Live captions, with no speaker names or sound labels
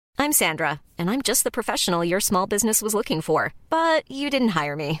I'm Sandra, and I'm just the professional your small business was looking for. But you didn't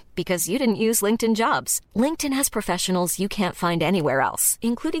hire me because you didn't use LinkedIn Jobs. LinkedIn has professionals you can't find anywhere else,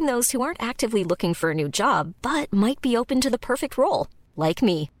 including those who aren't actively looking for a new job, but might be open to the perfect role, like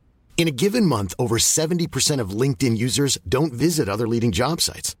me. In a given month, over 70% of LinkedIn users don't visit other leading job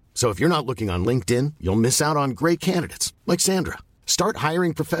sites. So if you're not looking on LinkedIn, you'll miss out on great candidates like Sandra. Start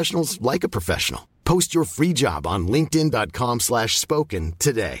hiring professionals like a professional. Post your free job on linkedin.com/spoken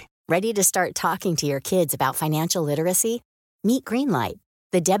today. Ready to start talking to your kids about financial literacy? Meet Greenlight,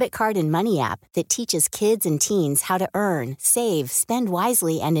 the debit card and money app that teaches kids and teens how to earn, save, spend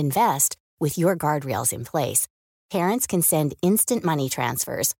wisely, and invest with your guardrails in place. Parents can send instant money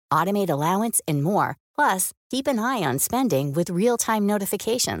transfers, automate allowance, and more. Plus, keep an eye on spending with real-time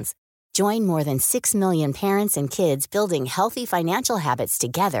notifications. Join more than 6 million parents and kids building healthy financial habits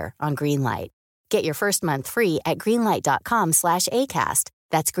together on Greenlight. Get your first month free at greenlight.com/ACAST.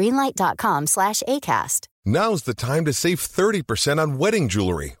 That's greenlight.com/ACAST. Now's the time to save 30% on wedding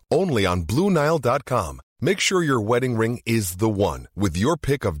jewelry, only on BlueNile.com. Make sure your wedding ring is the one with your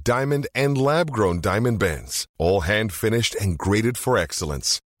pick of diamond and lab-grown diamond bands, all hand-finished and graded for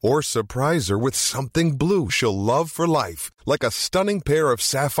excellence. Or surprise her with something blue she'll love for life, like a stunning pair of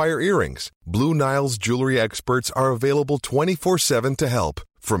sapphire earrings. Blue Nile's jewelry experts are available 24/7 to help,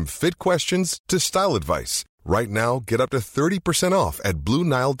 from fit questions to style advice. Right now, get up to 30% off at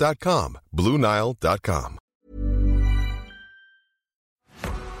BlueNile.com. BlueNile.com.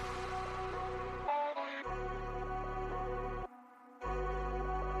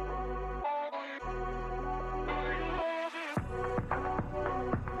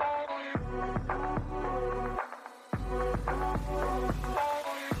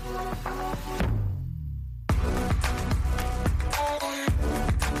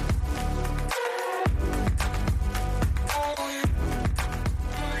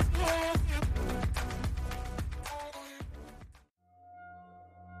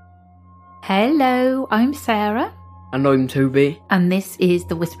 Hello, I'm Sarah. And I'm Toby. And this is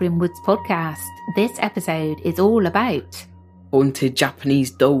the Whispering Woods podcast. This episode is all about haunted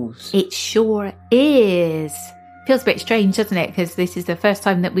Japanese dolls. It sure is. Feels a bit strange, doesn't it? Because this is the first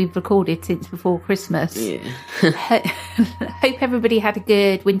time that we've recorded since before Christmas. Yeah. Hope everybody had a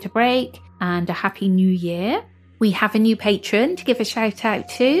good winter break and a happy new year. We have a new patron to give a shout out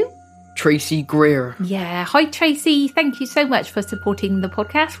to. Tracy Greer. Yeah. Hi, Tracy. Thank you so much for supporting the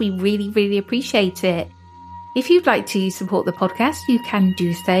podcast. We really, really appreciate it. If you'd like to support the podcast, you can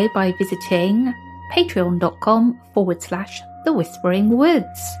do so by visiting patreon.com/The Whispering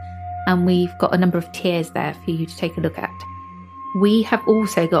Woods. And we've got a number of tiers there for you to take a look at. We have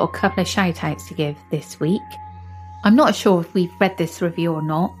also got a couple of shout outs to give this week. I'm not sure if we've read this review or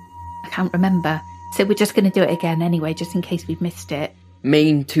not. I can't remember. So we're just going to do it again anyway, just in case we've missed it.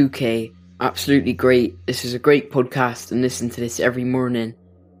 Main 2K, absolutely great. This is a great podcast and listen to this every morning.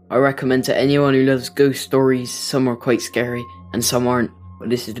 I recommend to anyone who loves ghost stories. Some are quite scary and some aren't,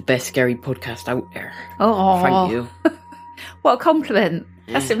 but this is the best scary podcast out there. Oh, thank you. What a compliment.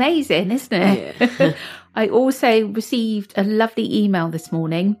 That's amazing, isn't it? Yeah. I also received a lovely email this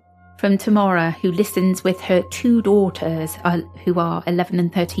morning from Tamara, who listens with her 2 daughters who are 11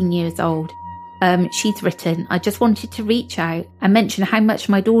 and 13 years old. She's written, I just wanted to reach out and mention how much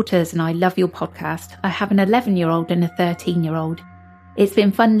my daughters and I love your podcast. I have an 11-year-old and a 13-year-old. It's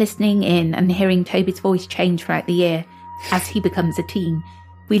been fun listening in and hearing Toby's voice change throughout the year as he becomes a teen.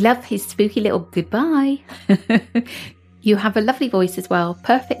 We love his spooky little goodbye. You have a lovely voice as well,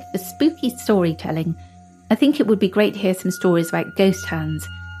 perfect for spooky storytelling. I think it would be great to hear some stories about ghost hands.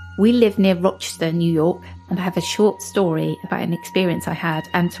 We live near Rochester, New York, and I have a short story about an experience I had,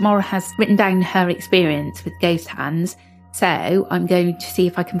 and Tamara has written down her experience with ghost hands. So I'm going to see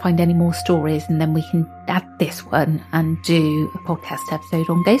if I can find any more stories, and then we can add this one and do a podcast episode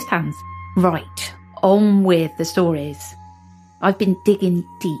on ghost hands. Right, on with the stories. I've been digging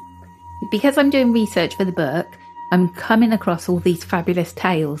deep. Because I'm doing research for the book, I'm coming across all these fabulous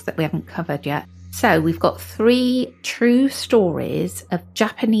tales that we haven't covered yet. So we've got 3 true stories of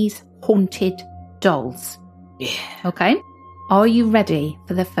Japanese haunted dolls. Yeah. Okay. Are you ready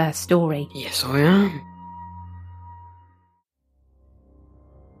for the first story? Yes, I am.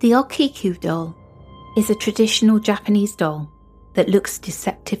 The Okiku doll is a traditional Japanese doll that looks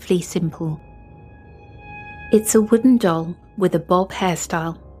deceptively simple. It's a wooden doll with a bob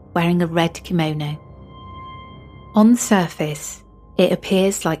hairstyle wearing a red kimono. On the surface, it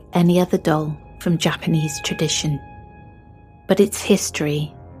appears like any other doll from Japanese tradition, but its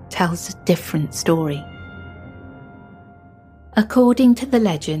history tells a different story. According to the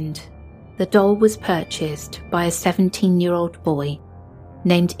legend, the doll was purchased by a 17-year-old boy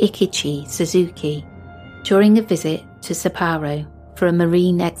named Ikichi Suzuki during a visit to Sapporo for a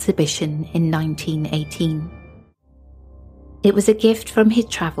marine exhibition in 1918. It was a gift from his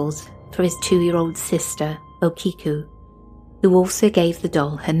travels for his 2-year-old sister, Okiku, who also gave the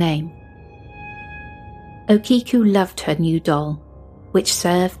doll her name. Okiku loved her new doll, which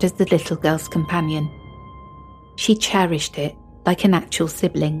served as the little girl's companion. She cherished it like an actual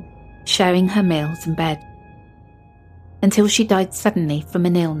sibling, sharing her meals and bed, until she died suddenly from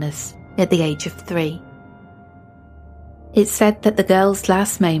an illness at the age of 3. It's said that the girl's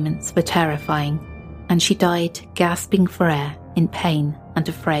last moments were terrifying, and she died gasping for air in pain and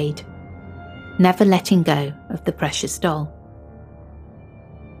afraid, never letting go of the precious doll.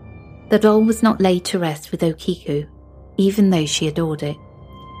 The doll was not laid to rest with Okiku, even though she adored it.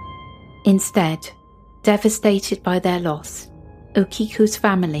 Instead, devastated by their loss, Okiku's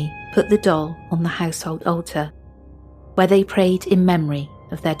family put the doll on the household altar, where they prayed in memory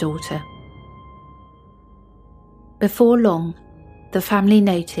of their daughter. Before long, the family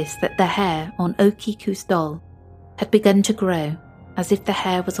noticed that the hair on Okiku's doll had begun to grow as if the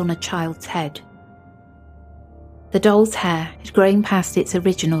hair was on a child's head. The doll's hair had grown past its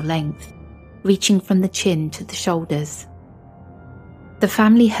original length, reaching from the chin to the shoulders. The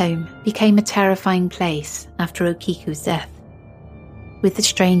family home became a terrifying place after Okiku's death, with the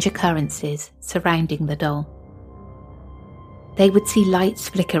strange occurrences surrounding the doll. They would see lights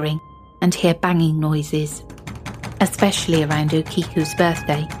flickering and hear banging noises, especially around Okiku's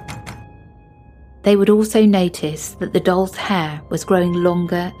birthday. They would also notice that the doll's hair was growing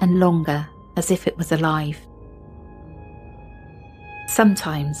longer and longer, as if it was alive.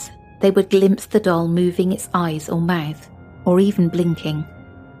 Sometimes they would glimpse the doll moving its eyes or mouth, or even blinking.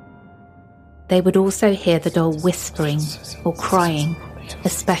 They would also hear the doll whispering or crying,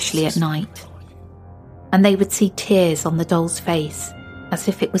 especially at night. And they would see tears on the doll's face, as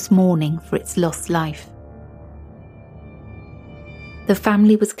if it was mourning for its lost life. The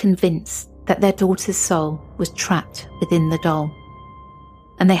family was convinced that their daughter's soul was trapped within the doll,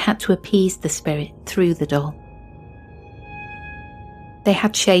 and they had to appease the spirit through the doll. They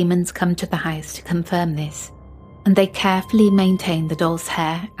had shamans come to the house to confirm this, and they carefully maintained the doll's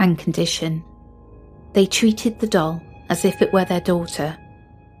hair and condition. They treated the doll as if it were their daughter,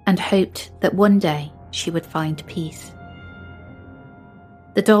 and hoped that one day she would find peace.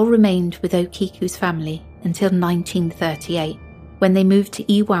 The doll remained with Okiku's family until 1938, when they moved to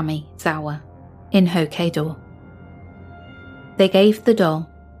Iwami-zawa in Hokkaido. They gave the doll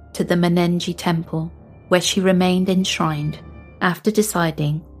to the Monenji Temple, where she remained enshrined after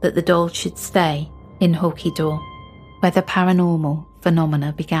deciding that the doll should stay in Hokkaido, where the paranormal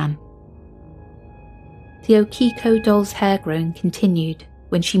phenomena began. The Okiko doll's hair growing continued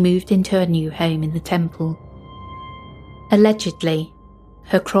when she moved into her new home in the temple. Allegedly,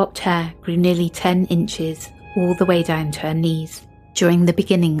 her cropped hair grew nearly 10 inches all the way down to her knees during the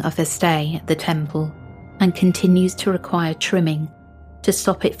beginning of her stay at the temple, and continues to require trimming to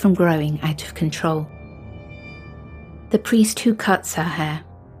stop it from growing out of control. The priest who cuts her hair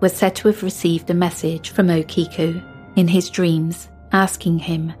was said to have received a message from Okiku in his dreams asking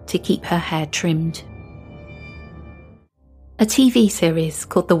him to keep her hair trimmed. A TV series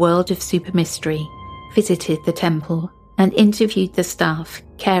called The World of Super Mystery visited the temple and interviewed the staff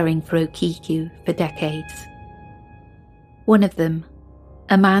caring for Okiku for decades. One of them,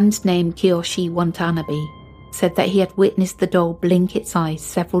 a man named Kiyoshi Watanabe, said that he had witnessed the doll blink its eyes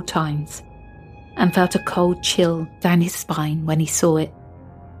several times and felt a cold chill down his spine when he saw it.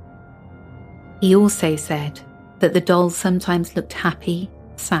 He also said that the doll sometimes looked happy,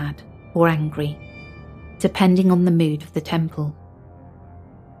 sad, or angry, depending on the mood of the temple.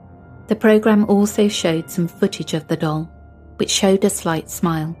 The program also showed some footage of the doll, which showed a slight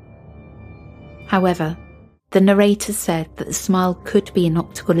smile. However, the narrator said that the smile could be an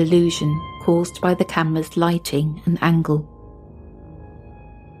optical illusion caused by the camera's lighting and angle.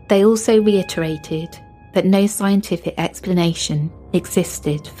 They also reiterated that no scientific explanation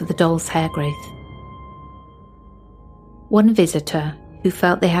existed for the doll's hair growth. One visitor who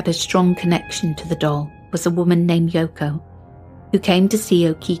felt they had a strong connection to the doll was a woman named Yoko, who came to see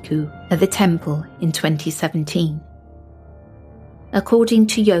Okiku at the temple in 2017. According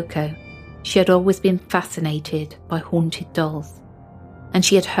to Yoko, she had always been fascinated by haunted dolls, and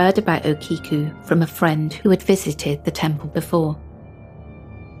she had heard about Okiku from a friend who had visited the temple before.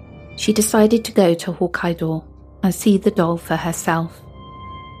 She decided to go to Hokkaido and see the doll for herself.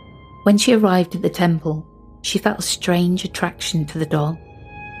 When she arrived at the temple, she felt a strange attraction to the doll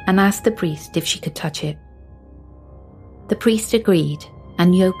and asked the priest if she could touch it. The priest agreed,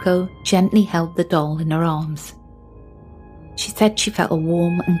 and Yoko gently held the doll in her arms. she said she felt a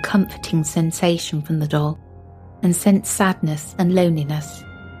warm and comforting sensation from the doll and sensed sadness and loneliness.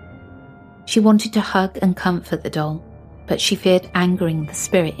 She wanted to hug and comfort the doll, but she feared angering the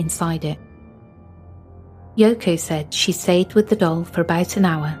spirit inside it. Yoko said she stayed with the doll for about an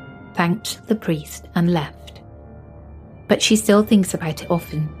hour, thanked the priest and left. But she still thinks about it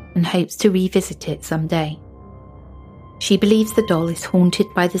often and hopes to revisit it someday. She believes the doll is haunted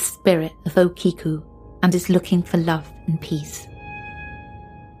by the spirit of Okiku and is looking for love and peace.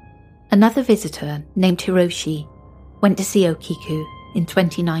 Another visitor named Hiroshi went to see Okiku in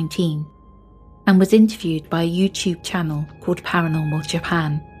 2019 and was interviewed by a YouTube channel called Paranormal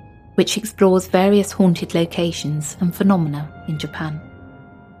Japan, which explores various haunted locations and phenomena in Japan.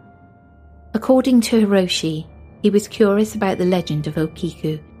 According to Hiroshi, he was curious about the legend of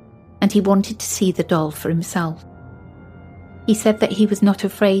Okiku and he wanted to see the doll for himself. He said that he was not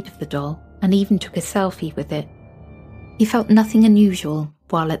afraid of the doll and even took a selfie with it. He felt nothing unusual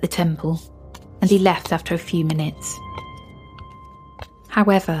while at the temple and he left after a few minutes.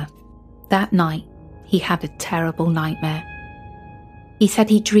 However, that night he had a terrible nightmare. He said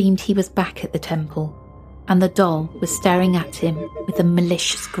he dreamed he was back at the temple and the doll was staring at him with a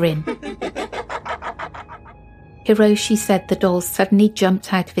malicious grin. Hiroshi said the doll suddenly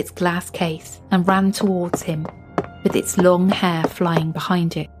jumped out of its glass case and ran towards him with its long hair flying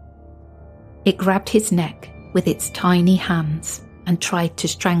behind it. It grabbed his neck with its tiny hands and tried to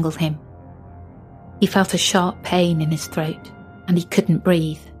strangle him. He felt a sharp pain in his throat and he couldn't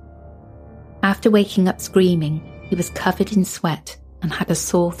breathe. After waking up screaming, he was covered in sweat and had a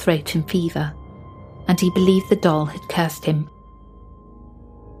sore throat and fever, and he believed the doll had cursed him.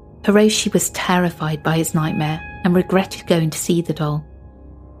 Hiroshi was terrified by his nightmare and regretted going to see the doll.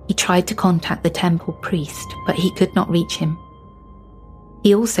 He tried to contact the temple priest, but he could not reach him.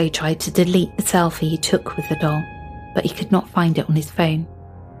 He also tried to delete the selfie he took with the doll, but he could not find it on his phone.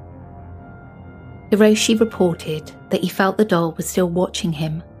 Hiroshi reported that he felt the doll was still watching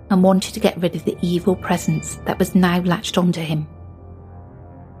him and wanted to get rid of the evil presence that was now latched onto him.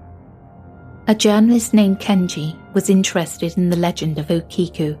 A journalist named Kenji was interested in the legend of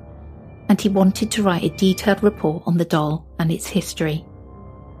Okiku, and he wanted to write a detailed report on the doll and its history.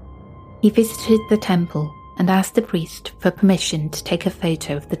 He visited the temple and asked the priest for permission to take a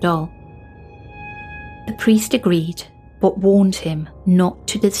photo of the doll. The priest agreed, but warned him not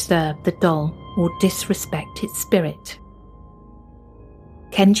to disturb the doll or disrespect its spirit.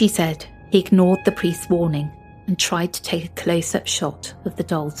 Kenji said he ignored the priest's warning and tried to take a close-up shot of the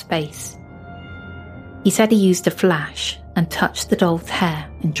doll's face. He said he used a flash and touched the doll's hair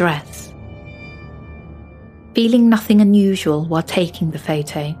and dress. Feeling nothing unusual while taking the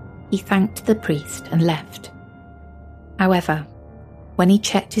photo, he thanked the priest and left. However, when he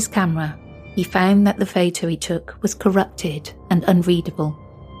checked his camera, he found that the photo he took was corrupted and unreadable.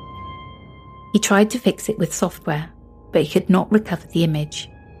 He tried to fix it with software, but he could not recover the image.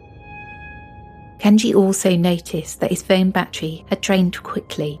 Kenji also noticed that his phone battery had drained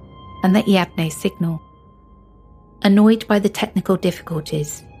quickly and that he had no signal. Annoyed by the technical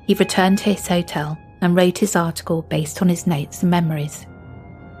difficulties, he returned to his hotel and wrote his article based on his notes and memories.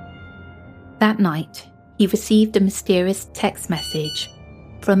 That night, he received a mysterious text message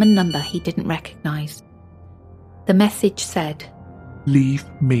from a number he didn't recognise. The message said, "Leave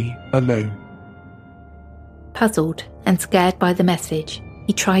me alone." Puzzled and scared by the message,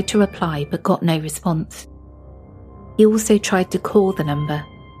 he tried to reply but got no response. He also tried to call the number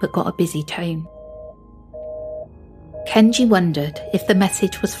but got a busy tone. Kenji wondered if the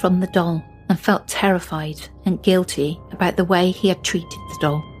message was from the doll and felt terrified and guilty about the way he had treated the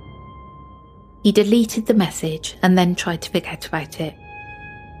doll. He deleted the message and then tried to forget about it.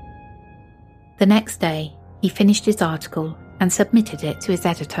 The next day, he finished his article and submitted it to his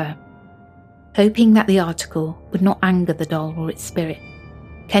editor. Hoping that the article would not anger the doll or its spirit,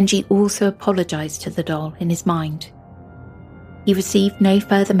 Kenji also apologised to the doll in his mind. He received no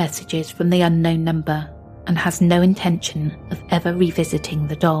further messages from the unknown number and has no intention of ever revisiting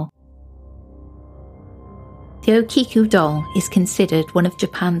the doll. The Okiku doll is considered one of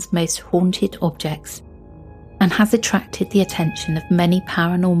Japan's most haunted objects and has attracted the attention of many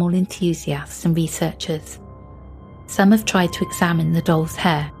paranormal enthusiasts and researchers. Some have tried to examine the doll's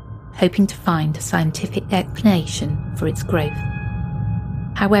hair, hoping to find a scientific explanation for its growth.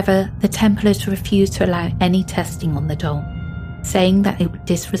 However, the temple has refused to allow any testing on the doll, saying that it would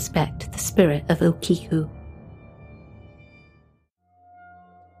disrespect the spirit of Okiku.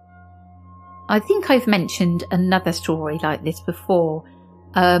 I think I've mentioned another story like this before,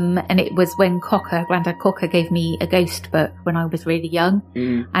 and it was when Grandad Cocker gave me a ghost book when I was really young,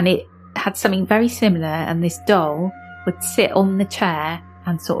 and it had something very similar, and this doll would sit on the chair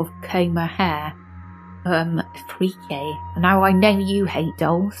and sort of comb her hair. Freaky. Now I know you hate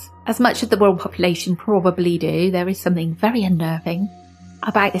dolls. As much as the world population probably do, there is something very unnerving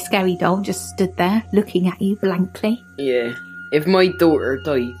about a scary doll just stood there looking at you blankly. Yeah. If my daughter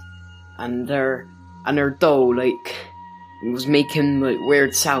died and her doll was making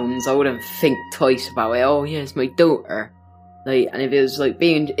weird sounds, I wouldn't think twice about it. Oh yeah, it's my daughter. And if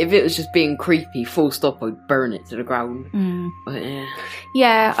it was just being creepy, full stop, I'd burn it to the ground. But yeah.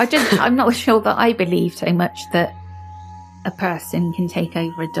 Yeah, I'm not sure that I believe so much that a person can take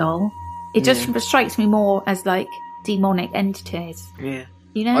over a doll. It just strikes me more as demonic entities. Yeah.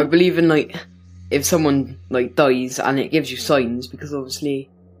 You know? I believe in if someone dies and it gives you signs, because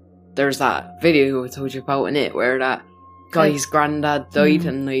obviously there's that video I told you about in it where that guy's granddad died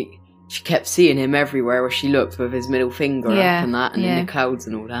and she kept seeing him everywhere where she looked with his middle finger up and that, and in the clouds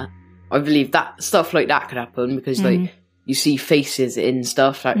and all that. I believe that stuff like that could happen because you see faces in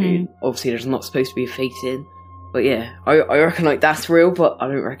stuff that obviously there's not supposed to be a face in. But yeah, I reckon that's real, but I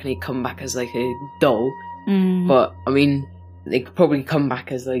don't reckon he'd come back as a doll. But I mean, they could probably come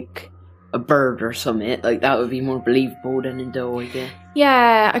back as a bird or something. That would be more believable than a doll, I guess.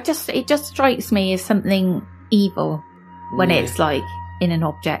 Yeah, it just strikes me as something evil when it's in an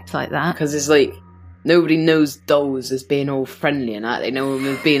object like that. Because it's nobody knows dolls as being all friendly and that. They know them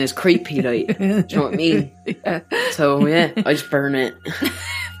as being as creepy, do you know what I mean? Yeah. So yeah, I just burn it.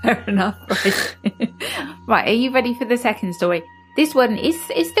 Fair enough, right. Right, are you ready for the second story? This one is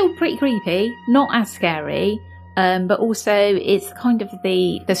still pretty creepy, not as scary, but also it's kind of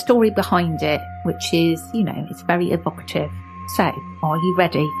the story behind it, which is, it's very evocative. So, are you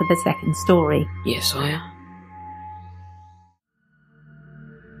ready for the second story? Yes, I am.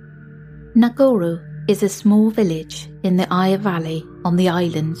 Nagoro is a small village in the Aya Valley on the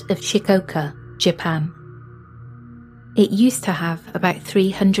island of Shikoku, Japan. It used to have about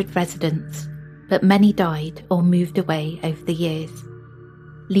 300 residents, but many died or moved away over the years,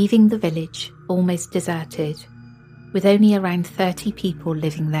 leaving the village almost deserted, with only around 30 people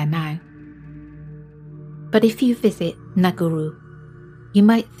living there now. But if you visit Nagoro, you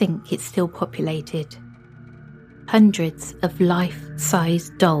might think it's still populated. Hundreds of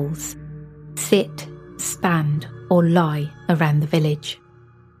life-sized dolls sit, stand, or lie around the village.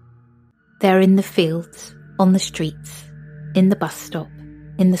 They're in the fields, on the streets, in the bus stop,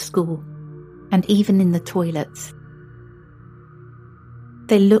 in the school, and even in the toilets.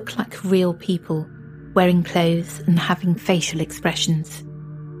 They look like real people, wearing clothes and having facial expressions,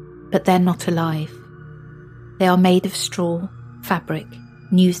 but they're not alive. They are made of straw, fabric,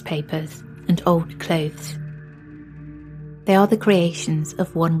 newspapers, and old clothes. They are the creations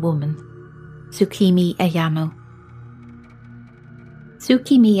of one woman, Tsukimi Ayano.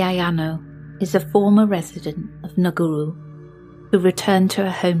 Tsukimi Ayano is a former resident of Nagoro who returned to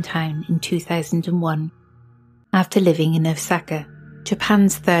her hometown in 2001 after living in Osaka,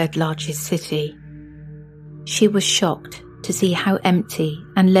 Japan's third largest city. She was shocked to see how empty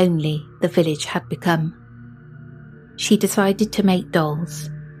and lonely the village had become. She decided to make dolls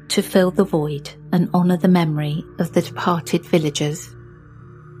to fill the void and honour the memory of the departed villagers.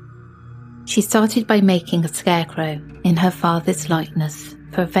 She started by making a scarecrow in her father's likeness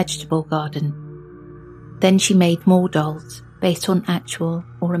for a vegetable garden. Then she made more dolls based on actual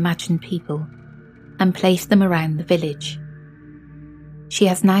or imagined people and placed them around the village. She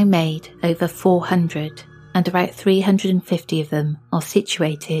has now made over 400 and about 350 of them are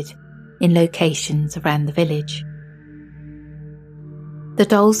situated in locations around the village. The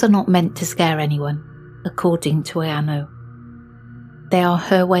dolls are not meant to scare anyone, according to Ayano. They are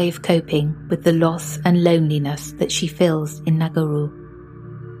her way of coping with the loss and loneliness that she feels in Nagoro.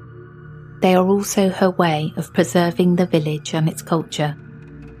 They are also her way of preserving the village and its culture,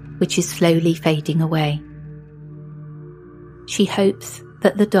 which is slowly fading away. She hopes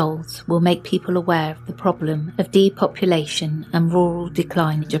that the dolls will make people aware of the problem of depopulation and rural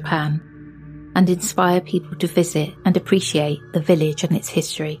decline in Japan, and inspire people to visit and appreciate the village and its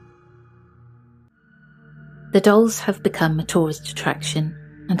history. The dolls have become a tourist attraction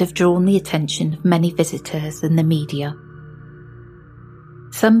and have drawn the attention of many visitors and the media.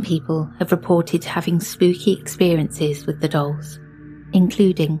 Some people have reported having spooky experiences with the dolls,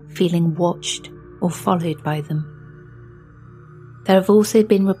 including feeling watched or followed by them. There have also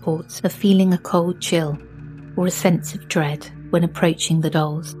been reports of feeling a cold chill or a sense of dread when approaching the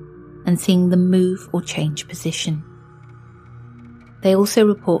dolls and seeing them move or change position. They also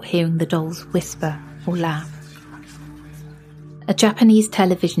report hearing the dolls whisper or laugh. A Japanese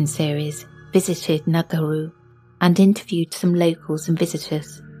television series visited Nagoro and interviewed some locals and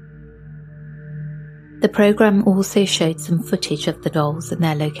visitors. The programme also showed some footage of the dolls and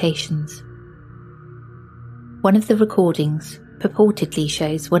their locations. One of the recordings purportedly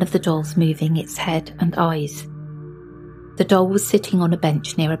shows one of the dolls moving its head and eyes. The doll was sitting on a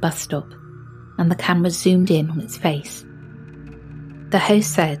bench near a bus stop, and the camera zoomed in on its face. The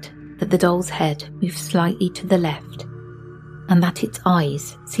host said that the doll's head moved slightly to the left, and that its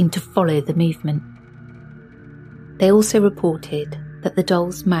eyes seemed to follow the movement. They also reported that the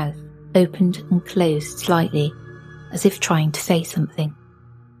doll's mouth opened and closed slightly, as if trying to say something.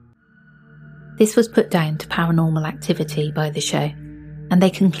 This was put down to paranormal activity by the show, and they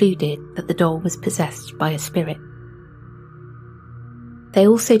concluded that the doll was possessed by a spirit. They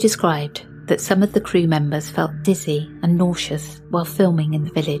also described that some of the crew members felt dizzy and nauseous while filming in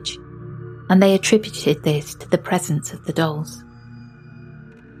the village, and they attributed this to the presence of the dolls.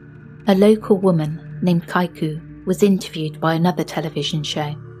 A local woman named Kaiku was interviewed by another television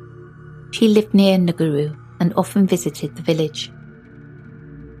show. She lived near Nguru and often visited the village.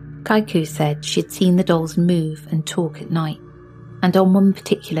 Kaiku said she had seen the dolls move and talk at night, and on one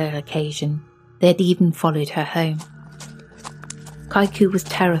particular occasion they had even followed her home. Kaiku was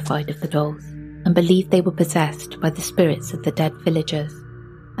terrified of the dolls and believed they were possessed by the spirits of the dead villagers,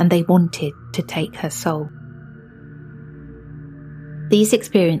 and they wanted to take her soul. These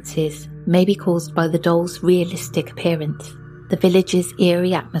experiences may be caused by the doll's realistic appearance, the village's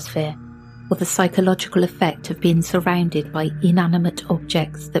eerie atmosphere, or the psychological effect of being surrounded by inanimate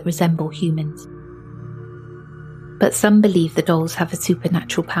objects that resemble humans. But some believe the dolls have a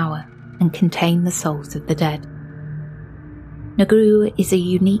supernatural power and contain the souls of the dead. Nguru is a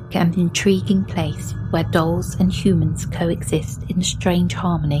unique and intriguing place where dolls and humans coexist in strange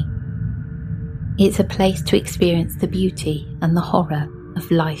harmony. It's a place to experience the beauty and the horror of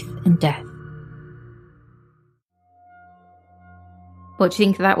life and death. What do you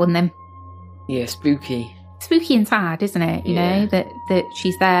think of that one then? Yeah, spooky. Spooky and sad, isn't it? You know, that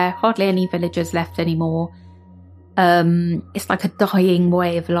she's there, hardly any villagers left anymore. It's like a dying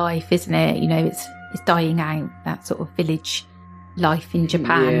way of life, isn't it? You know, it's dying out, that sort of village life in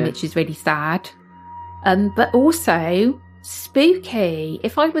Japan, which is really sad. But also spooky.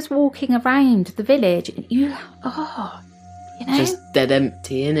 If I was walking around the village, you know, just dead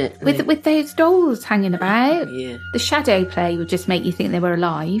empty, innit? With those dolls hanging about, the shadow play would just make you think they were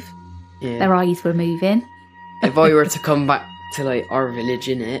alive. Yeah. Their eyes were moving. If I were to come back to like our village,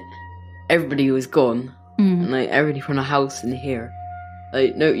 innit, everybody was gone, and like everybody from the house in here,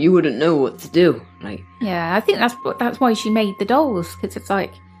 like no, you wouldn't know what to do. Like, yeah, I think that's why she made the dolls, because it's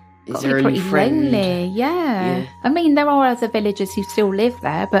like is there any friend? Lonely. Yeah. I mean, there are other villagers who still live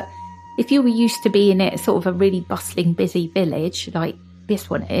there, but if you were used to being in sort of a really bustling, busy village like this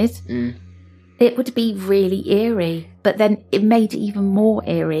one is, it would be really eerie. But then it made it even more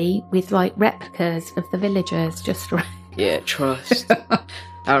eerie with like replicas of the villagers just around. Yeah, trust.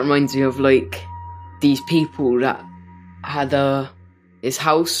 That reminds me of like these people that had this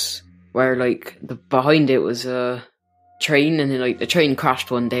house where like behind it was a train, and then like the train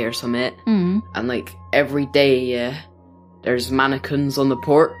crashed one day or something, and like every day there's mannequins on the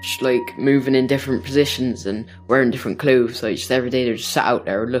porch like moving in different positions and wearing different clothes. Like just every day they're just sat out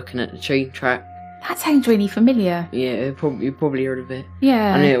there looking at the train track. That sounds really familiar. Yeah, you probably heard of it.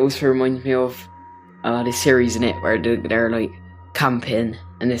 Yeah. And it also reminds me of this series in it where they're like camping,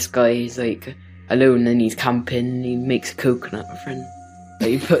 and this guy is like alone and he's camping and he makes a coconut friend. Like,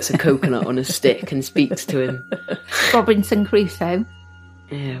 he puts a coconut on a stick and speaks to him. Robinson Crusoe.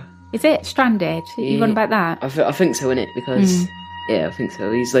 Yeah. Is it Stranded? You on about that? I think so, innit? Because yeah, I think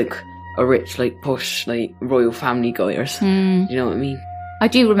so. He's like a rich, like posh, like royal family guy or something. You know what I mean? I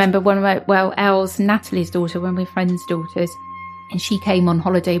do remember Elle's, Natalie's daughter, when we were friends' daughters, and she came on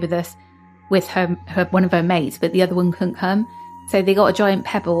holiday with us with her one of her mates, but the other one couldn't come. So they got a giant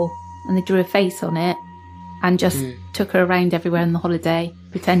pebble and they drew a face on it and just took her around everywhere on the holiday,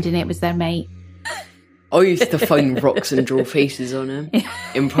 pretending it was their mate. I used to find rocks and draw faces on them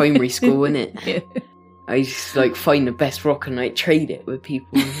in primary school, innit? Yeah. I used to like find the best rock and like trade it with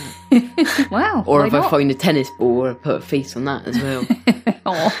people. Wow. Or if I find a tennis ball, I put a face on that as well.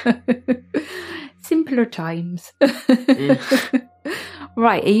 Simpler times. Yeah.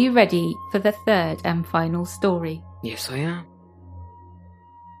 Right, are you ready for the third and final story? Yes, I am.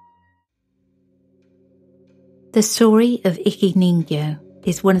 The story of Ichi-Ningyo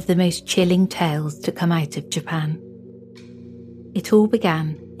is one of the most chilling tales to come out of Japan. It all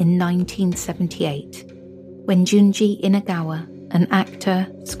began in 1978, when Junji Inagawa, an actor,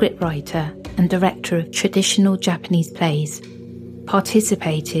 scriptwriter and director of traditional Japanese plays,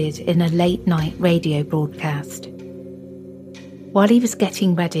 participated in a late-night radio broadcast. While he was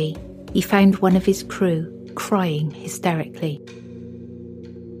getting ready, he found one of his crew crying hysterically.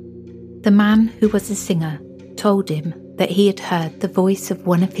 The man, who was a singer, told him that he had heard the voice of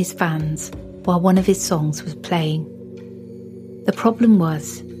one of his fans while one of his songs was playing. The problem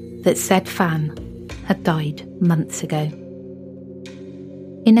was that said fan had died months ago.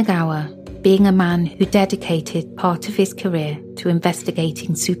 Inagawa, being a man who dedicated part of his career to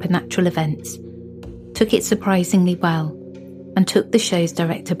investigating supernatural events, took it surprisingly well and took the show's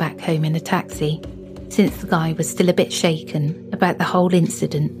director back home in a taxi, since the guy was still a bit shaken about the whole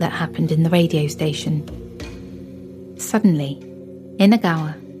incident that happened in the radio station. Suddenly,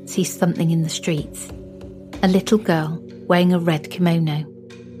 Inagawa sees something in the streets, a little girl wearing a red kimono.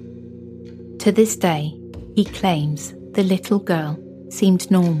 To this day, he claims the little girl seemed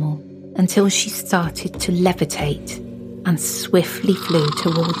normal until she started to levitate and swiftly flew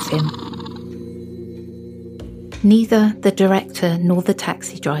towards him. Neither the director nor the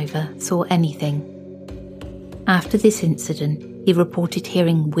taxi driver saw anything. After this incident, he reported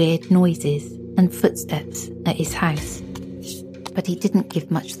hearing weird noises and footsteps at his house, but he didn't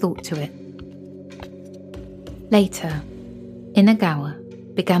give much thought to it. Later, Inagawa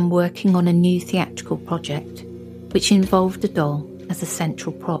began working on a new theatrical project, which involved a doll as a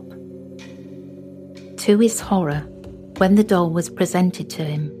central prop. To his horror, when the doll was presented to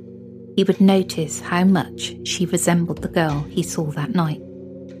him, he would notice how much she resembled the girl he saw that night.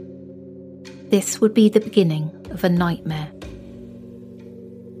 This would be the beginning of a nightmare.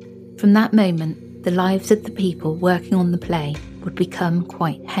 From that moment, the lives of the people working on the play would become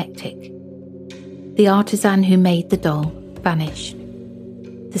quite hectic. The artisan who made the doll vanished.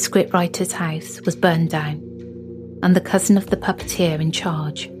 The scriptwriter's house was burned down, and the cousin of the puppeteer in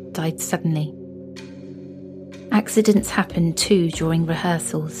charge died suddenly. Accidents happened too during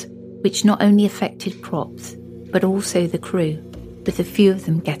rehearsals, which not only affected props, but also the crew, with a few of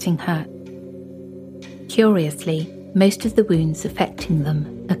them getting hurt. Curiously, most of the wounds affecting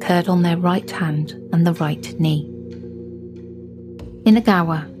them occurred on their right hand and the right knee.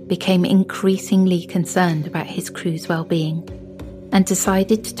 Inagawa became increasingly concerned about his crew's well-being and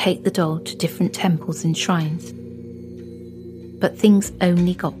decided to take the doll to different temples and shrines. But things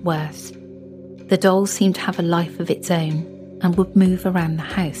only got worse. The doll seemed to have a life of its own and would move around the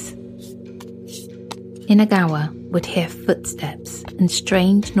house. Inagawa would hear footsteps and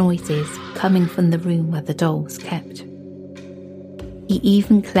strange noises coming from the room where the doll was kept. He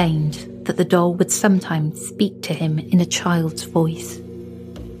even claimed that the doll would sometimes speak to him in a child's voice.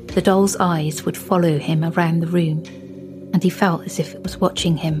 The doll's eyes would follow him around the room, and he felt as if it was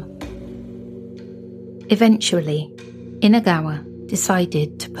watching him. Eventually, Inagawa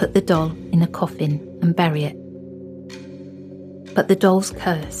decided to put the doll in a coffin and bury it. But the doll's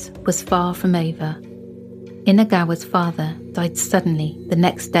curse was far from over. Inagawa's father died suddenly the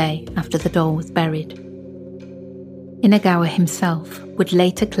next day after the doll was buried. Inagawa himself would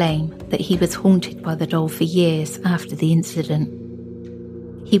later claim that he was haunted by the doll for years after the incident.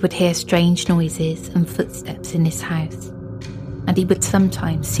 He would hear strange noises and footsteps in his house, and he would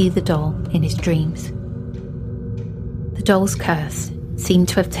sometimes see the doll in his dreams. The doll's curse seemed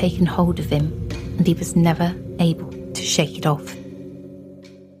to have taken hold of him, and he was never able to shake it off.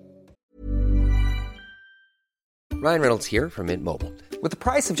 Ryan Reynolds here from Mint Mobile. With the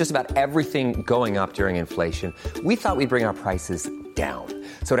price of just about everything going up during inflation, we thought we'd bring our prices down.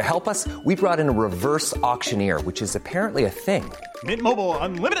 So to help us, we brought in a reverse auctioneer, which is apparently a thing. Mint Mobile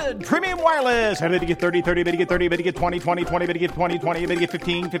Unlimited Premium Wireless. How to get 30, 30, bit to get 30, bit to get 20, 20, 20, bit to get 20, 20, bit to get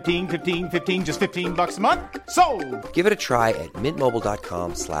 15, 15, 15, 15, just $15 a month? Sold! Give it a try at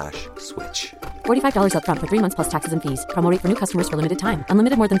mintmobile.com/switch. $45 up front for 3 months plus taxes and fees. Promo rate for new customers for limited time.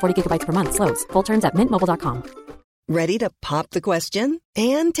 Unlimited more than 40 gigabytes per month. Slows full terms at mintmobile.com. Ready to pop the question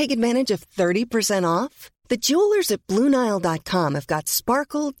and take advantage of 30% off? The jewelers at BlueNile.com have got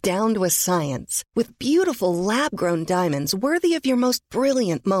sparkle down to a science with beautiful lab-grown diamonds worthy of your most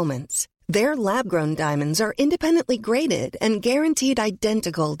brilliant moments. Their lab-grown diamonds are independently graded and guaranteed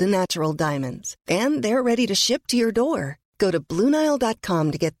identical to natural diamonds. And they're ready to ship to your door. Go to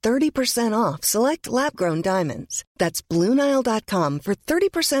BlueNile.com to get 30% off select lab-grown diamonds. That's BlueNile.com for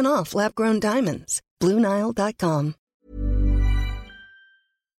 30% off lab-grown diamonds. BlueNile.com.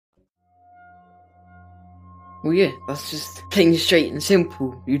 Well, yeah, that's just plain straight and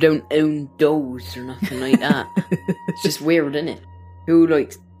simple. You don't own dolls or nothing like that. It's just weird, isn't it? Who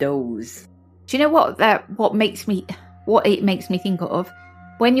likes dolls? Do you know what it makes me think of?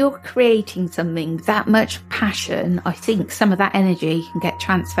 When you're creating something that much passion, I think some of that energy can get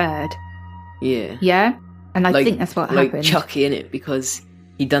transferred. Yeah. Yeah? And I think that's what happened. Like Chucky, innit? Because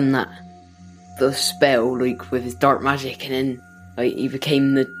he done the spell, like, with his dark magic, and then, like he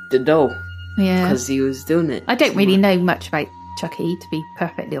became the doll. Yeah. Because he was doing it. I don't really know much about Chucky, to be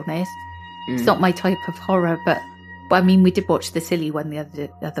perfectly honest. It's not my type of horror, but I mean, we did watch the silly one the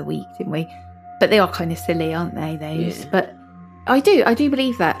other week, didn't we? But they are kind of silly, aren't they, those? Yeah. But I do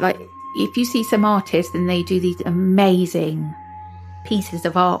believe that. Like, if you see some artists and they do these amazing pieces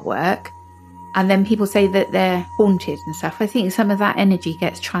of artwork, and then people say that they're haunted and stuff, I think some of that energy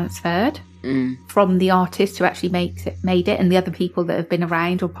gets transferred from the artist who actually made it and the other people that have been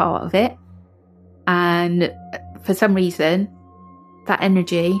around or part of it. And for some reason, that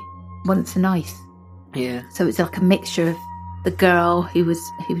energy wants a nice. Yeah. So it's like a mixture of the girl who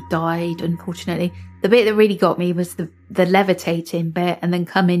died, unfortunately. The bit that really got me was the levitating bit and then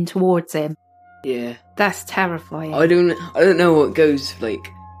coming towards him. Yeah. That's terrifying. I don't know what goes, like,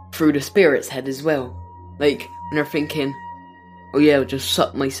 through the spirit's head as well. Like, when they're thinking, oh yeah, I'll just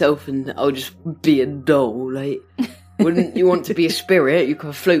suck myself and I'll just be a doll. Like, wouldn't you want to be a spirit? You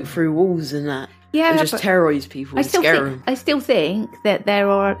can float through walls and that. Yeah, and just terrorise people and scare them. I still think that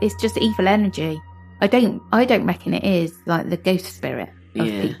it's just evil energy. I don't reckon it is like the ghost spirit of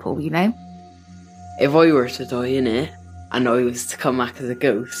people, you know? If I were to die in it and I was to come back as a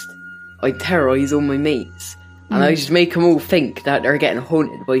ghost, I'd terrorise all my mates. And I just make them all think that they're getting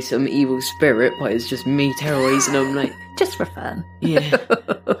haunted by some evil spirit, but it's just me terrorising them, like... Just for fun. Yeah.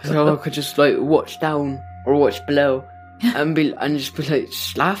 So I could just, like, watch down or watch below and just be like,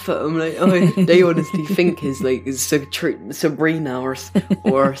 just laugh at them, like, oh, they honestly think it's Sabrina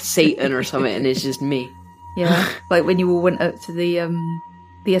or Satan or something, and it's just me. Yeah, like when you all went up to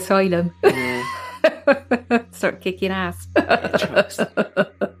the asylum. Yeah. Start kicking ass. Yeah, trust.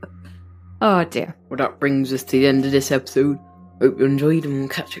 Oh dear. Well, that brings us to the end of this episode. Hope you enjoyed and we'll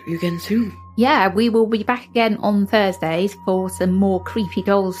catch up with you again soon. Yeah, we will be back again on Thursdays for some more creepy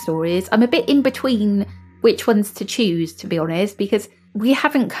doll stories. I'm a bit in between which ones to choose, to be honest, because we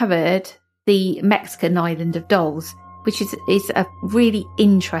haven't covered the Mexican island of dolls, which is a really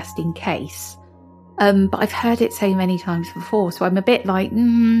interesting case. But I've heard it so many times before, so I'm a bit like,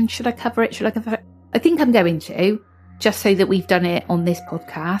 should I cover it? I think I'm going to, just so that we've done it on this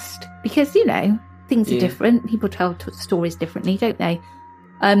podcast, because, you know, things are different. People tell stories differently, don't they?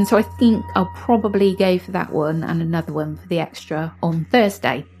 So I think I'll probably go for that one and another one for the extra on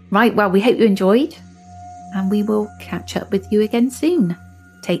Thursday. Right, well, we hope you enjoyed, and we will catch up with you again soon.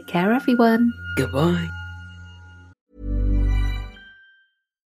 Take care, everyone. Goodbye.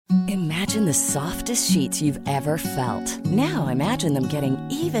 Imagine the softest sheets you've ever felt. Now imagine them getting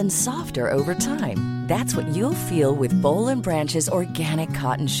even softer over time. That's what you'll feel with Boll & Branch's organic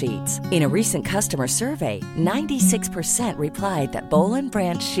cotton sheets. In a recent customer survey, 96% replied that Boll &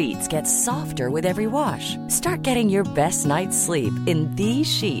 Branch sheets get softer with every wash. Start getting your best night's sleep in these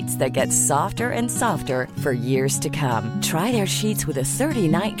sheets that get softer and softer for years to come. Try their sheets with a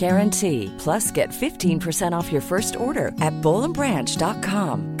 30-night guarantee. Plus, get 15% off your first order at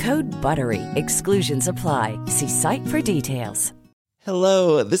bollandbranch.com. Code BUTTERY. Exclusions apply. See site for details.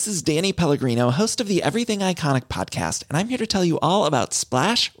 Hello, this is Danny Pellegrino, host of the Everything Iconic podcast, and I'm here to tell you all about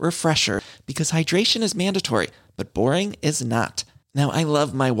Splash Refresher, because hydration is mandatory, but boring is not. Now, I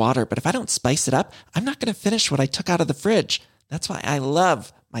love my water, but if I don't spice it up, I'm not going to finish what I took out of the fridge. That's why I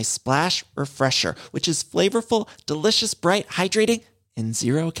love my Splash Refresher, which is flavorful, delicious, bright, hydrating, and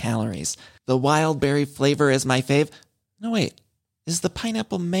 0 calories. The wild berry flavor is my fave. No, wait. Is the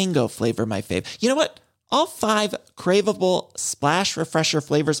pineapple mango flavor my fave? You know what? All 5 craveable Splash Refresher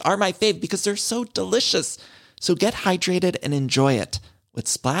flavors are my fave because they're so delicious. So get hydrated and enjoy it with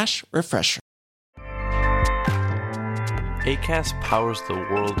Splash Refresher. Acast powers the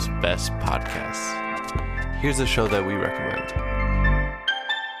world's best podcasts. Here's a show that we recommend.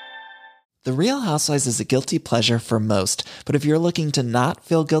 The Real Housewives is a guilty pleasure for most, but if you're looking to not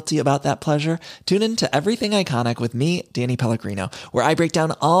feel guilty about that pleasure, tune in to Everything Iconic with me, Danny Pellegrino, where I break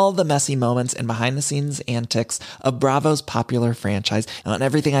down all the messy moments and behind-the-scenes antics of Bravo's popular franchise. And on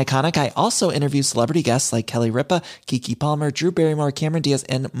Everything Iconic, I also interview celebrity guests like Kelly Ripa, Keke Palmer, Drew Barrymore, Cameron Diaz,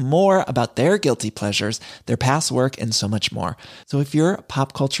 and more about their guilty pleasures, their past work, and so much more. So if you're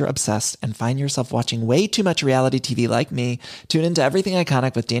pop culture obsessed and find yourself watching way too much reality TV like me, tune in to Everything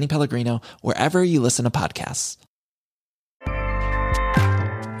Iconic with Danny Pellegrino, wherever you listen to podcasts.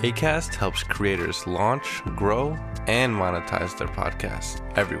 Acast helps creators launch, grow, and monetize their podcasts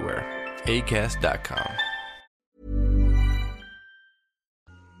everywhere. Acast.com.